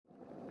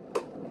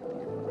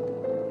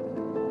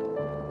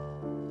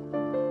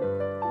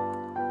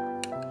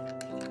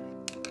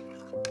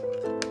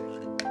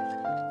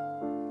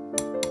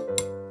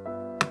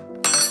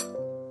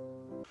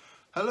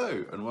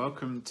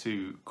welcome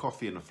to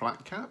Coffee and a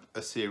Flat Cap,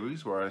 a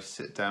series where I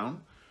sit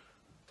down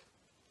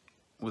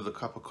with a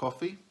cup of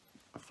coffee,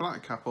 a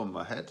flat cap on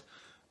my head,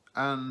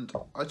 and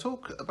I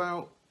talk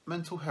about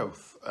mental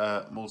health,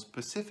 more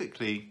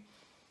specifically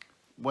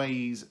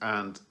ways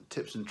and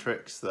tips and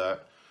tricks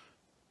that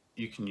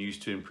you can use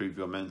to improve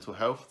your mental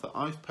health that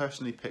I've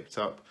personally picked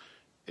up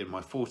in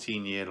my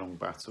 14-year-long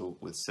battle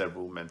with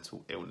several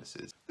mental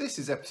illnesses. This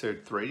is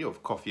episode 3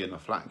 of Coffee and a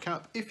Flat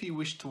Cap. If you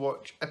wish to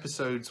watch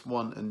episodes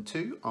 1 and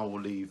 2, I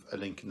will leave a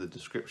link in the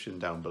description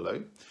down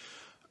below.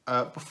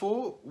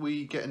 Before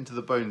we get into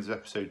the bones of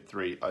episode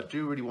 3, I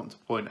do really want to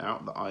point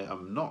out that I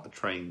am not a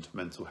trained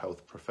mental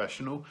health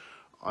professional.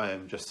 I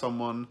am just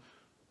someone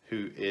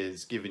who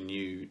is giving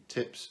you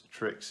tips,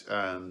 tricks,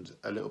 and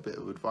a little bit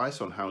of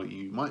advice on how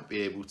you might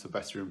be able to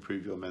better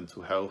improve your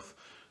mental health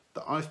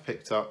that I've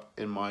picked up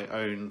in my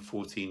own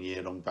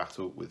 14-year-long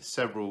battle with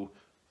several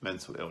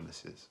mental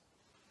illnesses.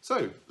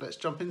 So let's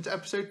jump into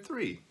episode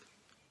 3.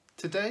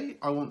 Today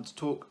I want to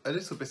talk a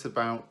little bit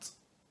about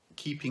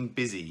keeping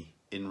busy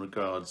in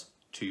regards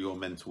to your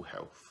mental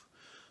health.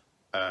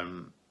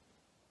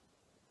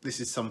 This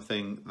is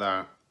something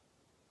that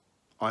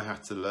I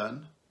had to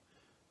learn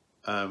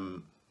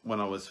when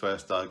I was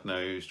first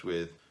diagnosed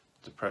with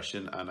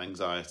depression and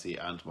anxiety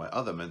and my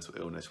other mental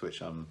illness,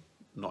 which I'm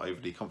not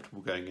overly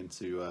comfortable going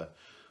into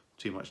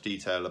too much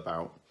detail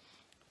about.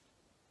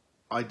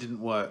 I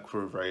didn't work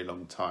for a very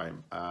long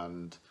time,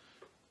 and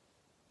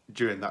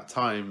during that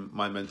time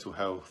my mental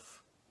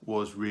health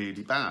was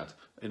really bad.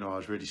 I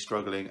was really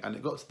struggling, and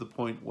it got to the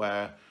point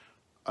where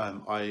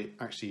I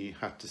actually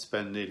had to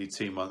spend nearly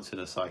 2 months in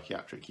a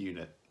psychiatric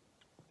unit.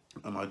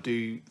 And I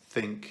do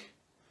think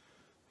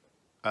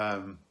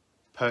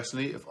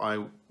personally, if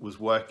I was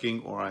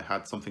working or I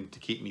had something to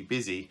keep me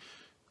busy,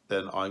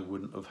 then I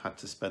wouldn't have had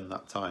to spend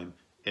that time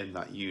in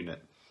that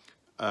unit.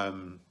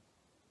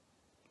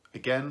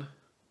 Again,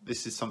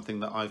 this is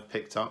something that I've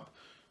picked up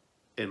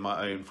in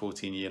my own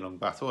 14-year-long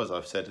battle, as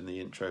I've said in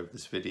the intro of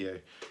this video,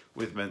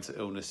 with mental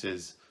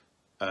illnesses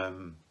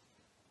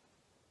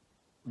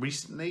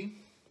recently.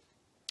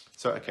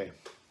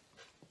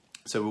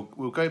 So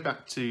we'll go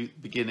back to the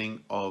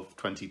beginning of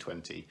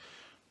 2020.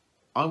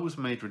 I was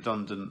made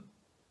redundant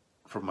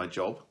from my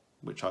job,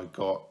 which I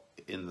got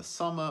in the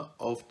summer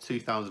of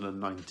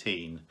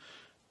 2019,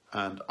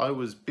 and I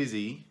was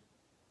busy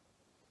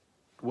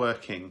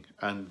working,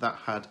 and that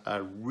had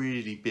a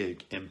really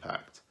big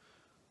impact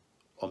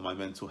on my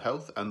mental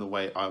health and the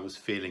way I was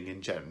feeling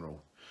in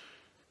general.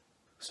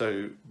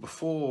 So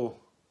before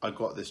I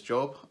got this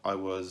job, I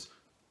was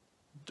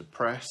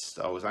depressed,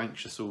 I was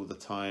anxious all the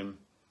time,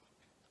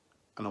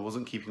 and I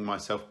wasn't keeping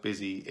myself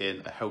busy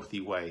in a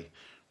healthy way.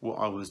 What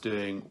I was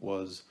doing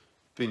was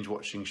binge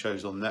watching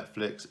shows on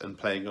Netflix and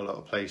playing a lot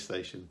of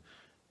PlayStation,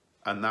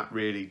 and that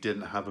really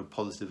didn't have a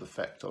positive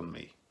effect on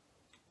me.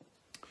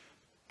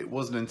 It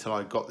wasn't until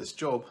I got this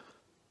job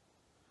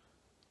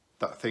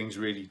that things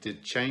really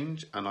did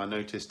change, and I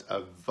noticed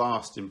a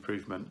vast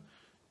improvement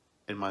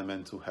in my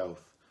mental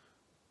health.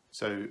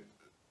 So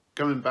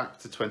going back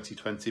to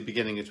 2020,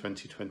 beginning of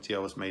 2020, I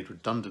was made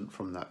redundant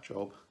from that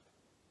job,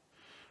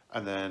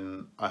 and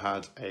then I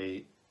had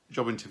a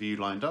job interview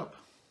lined up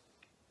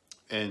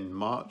in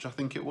March, I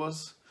think it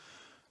was,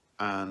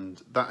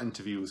 and that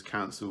interview was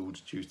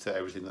cancelled due to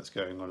everything that's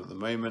going on at the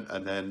moment.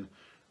 And then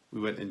we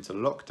went into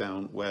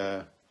lockdown,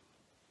 where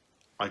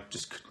I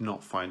just could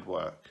not find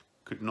work,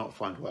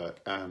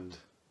 and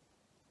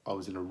I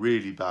was in a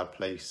really bad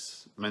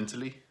place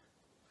mentally.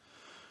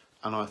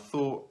 And I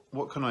thought,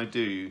 what can I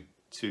do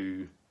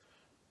to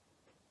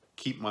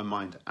keep my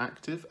mind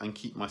active and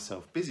keep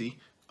myself busy?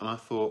 And I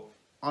thought,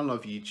 I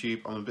love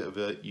YouTube, I'm a bit of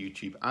a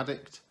YouTube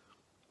addict.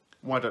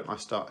 Why don't I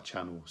start a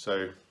channel?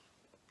 So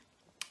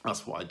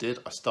that's what I did.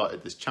 I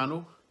started this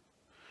channel,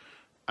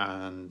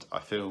 and I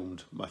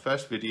filmed my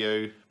first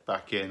video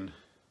back in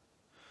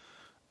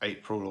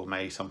April or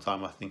May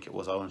sometime, I think it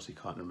was. I honestly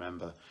can't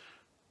remember.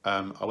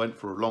 I went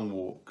for a long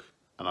walk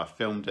and I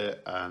filmed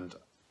it, and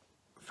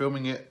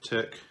filming it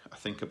took, I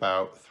think,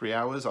 about 3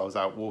 hours. I was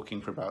out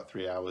walking for about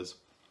 3 hours.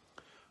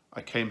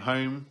 I came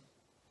home,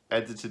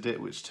 edited it,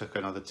 which took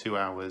another 2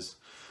 hours.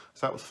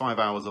 So that was 5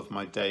 hours of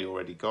my day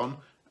already gone.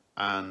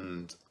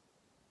 And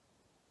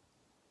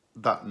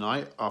that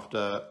night,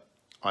 after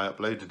I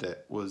uploaded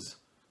it, was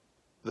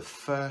the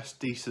first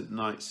decent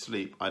night's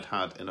sleep I'd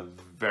had in a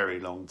very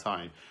long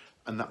time.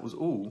 And that was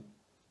all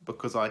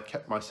because I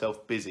kept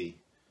myself busy.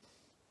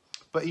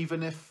 But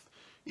even if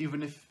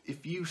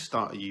you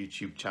start a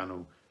YouTube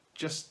channel,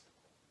 just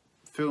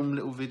film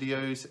little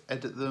videos,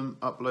 edit them,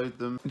 upload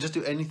them, and just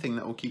do anything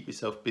that will keep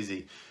yourself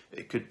busy.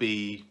 It could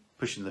be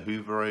pushing the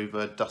Hoover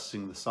over,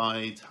 dusting the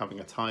sides, having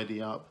a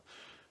tidy up,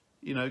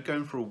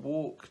 going for a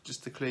walk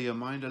just to clear your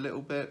mind a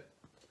little bit.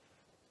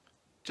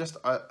 Just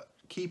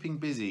keeping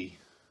busy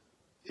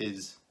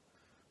is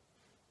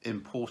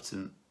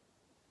important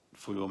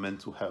for your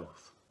mental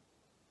health.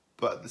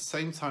 But at the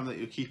same time that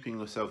you're keeping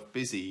yourself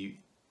busy,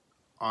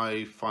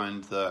 I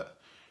find that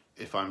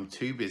if I'm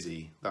too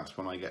busy, that's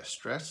when I get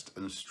stressed,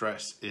 and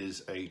stress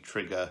is a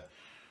trigger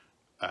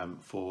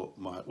for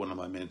one of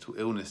my mental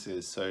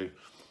illnesses. So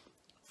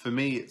for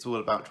me, it's all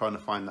about trying to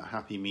find that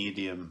happy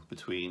medium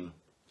between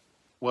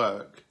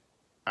work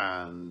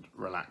and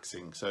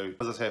relaxing. So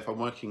as I say, if I'm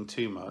working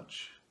too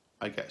much,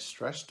 I get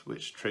stressed,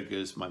 which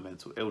triggers my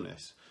mental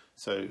illness.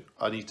 So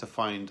I need to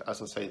find,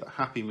 as I say, that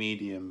happy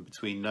medium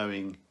between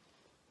knowing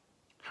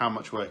how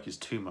much work is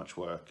too much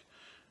work.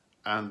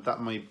 And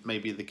that may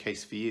be the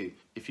case for you.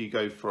 If you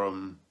go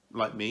from,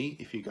 like me,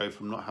 if you go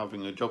from not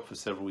having a job for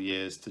several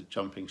years to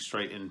jumping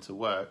straight into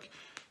work,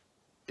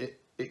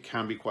 it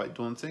can be quite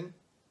daunting.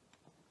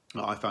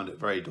 I found it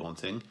very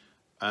daunting,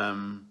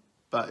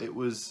 but it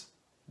was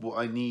what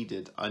I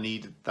needed. I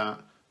needed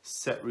that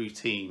set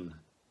routine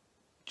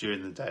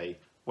during the day.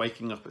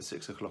 Waking up at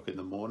 6 o'clock in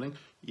the morning,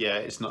 yeah,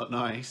 it's not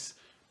nice,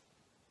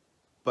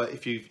 but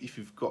if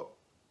you've got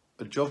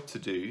a job to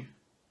do,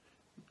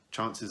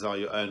 chances are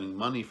you're earning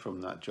money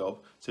from that job,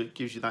 so it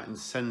gives you that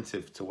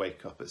incentive to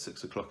wake up at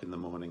 6 o'clock in the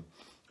morning.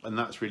 And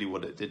that's really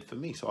what it did for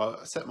me. So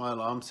I set my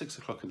alarm 6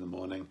 o'clock in the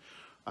morning.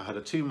 I had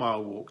a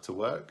 2-mile walk to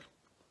work,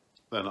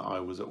 then I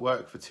was at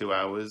work for 2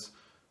 hours,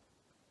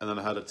 and then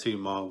I had a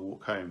 2-mile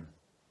walk home.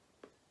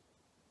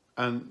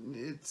 And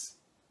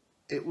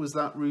it was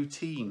that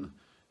routine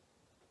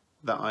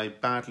that I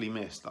badly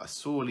missed, that I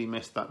sorely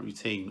missed, that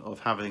routine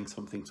of having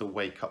something to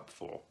wake up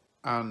for.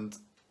 And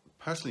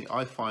personally,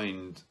 I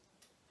find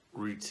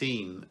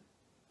routine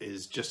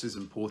is just as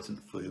important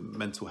for your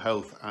mental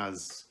health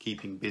as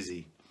keeping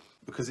busy,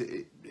 because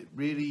it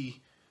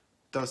really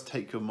does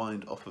take your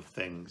mind off of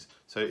things.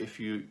 So if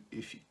you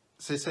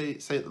say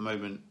at the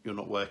moment you're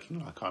not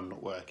working, like I'm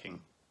not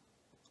working,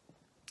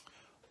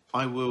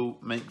 I will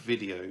make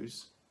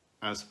videos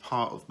as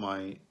part of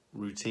my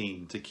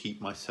routine to keep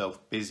myself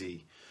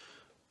busy,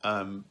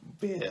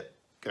 be it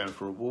going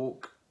for a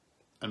walk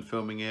and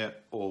filming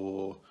it,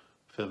 or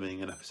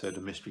filming an episode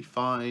of Mystery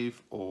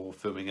 5, or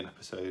filming an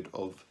episode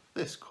of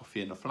this,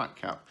 Coffee and a Flat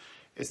Cap.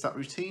 It's that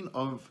routine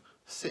of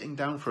sitting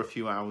down for a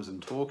few hours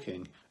and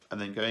talking, and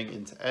then going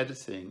into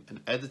editing and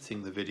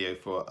editing the video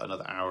for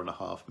another hour and a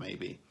half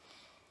maybe.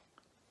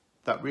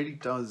 That really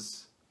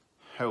does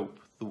help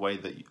the way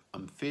that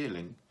I'm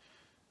feeling.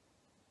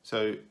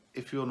 So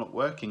if you're not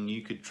working,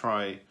 you could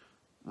try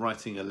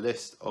writing a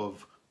list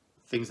of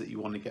things that you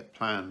want to get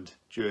planned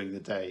during the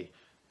day,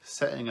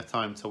 setting a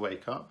time to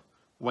wake up,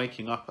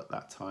 waking up at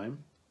that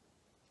time,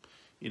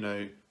 you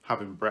know,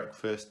 having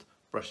breakfast,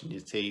 brushing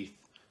your teeth,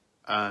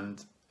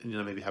 and, you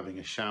know, maybe having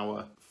a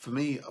shower. For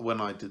me, when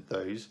I did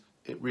those,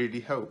 it really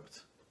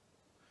helped.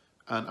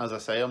 And as I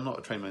say, I'm not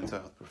a trained mental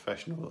health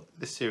professional.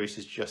 This series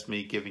is just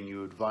me giving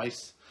you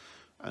advice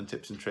and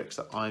tips and tricks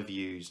that I've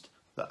used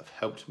that have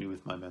helped me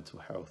with my mental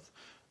health.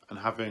 And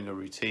having a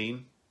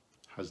routine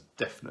has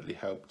definitely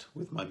helped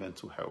with my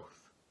mental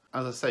health.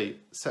 As I say,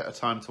 set a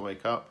time to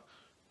wake up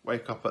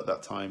at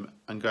that time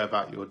and go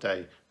about your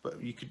day.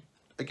 But you could,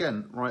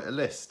 again, write a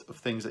list of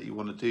things that you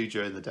want to do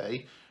during the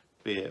day,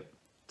 be it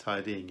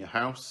tidying your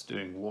house,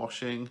 doing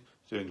washing,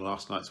 doing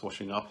last night's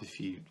washing up if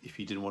you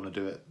didn't want to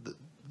do it the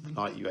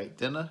night you ate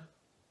dinner.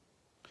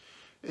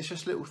 It's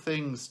just little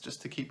things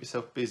just to keep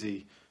yourself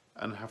busy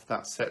and have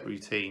that set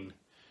routine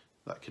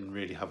that can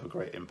really have a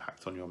great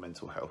impact on your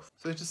mental health.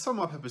 So to sum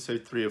up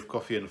episode 3 of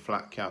Coffee and a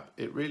Flat Cap,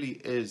 it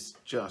really is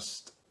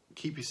just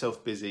keep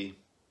yourself busy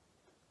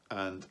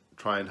and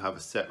try and have a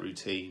set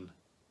routine,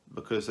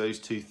 because those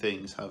two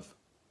things have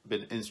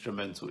been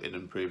instrumental in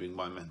improving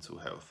my mental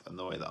health and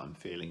the way that I'm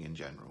feeling in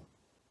general.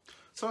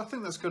 So I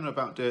think that's going to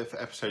about do it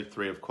for episode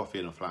 3 of Coffee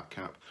and a Flat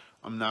Cap.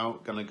 I'm now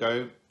going to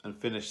go and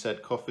finish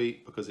said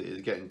coffee because it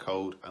is getting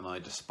cold and I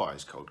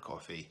despise cold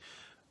coffee.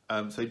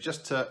 So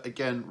just to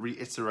again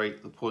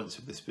reiterate the points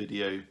of this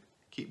video,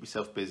 keep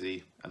yourself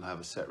busy and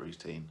have a set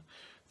routine.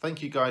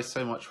 Thank you guys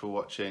so much for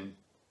watching,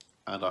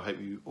 and I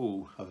hope you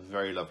all have a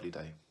very lovely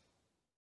day.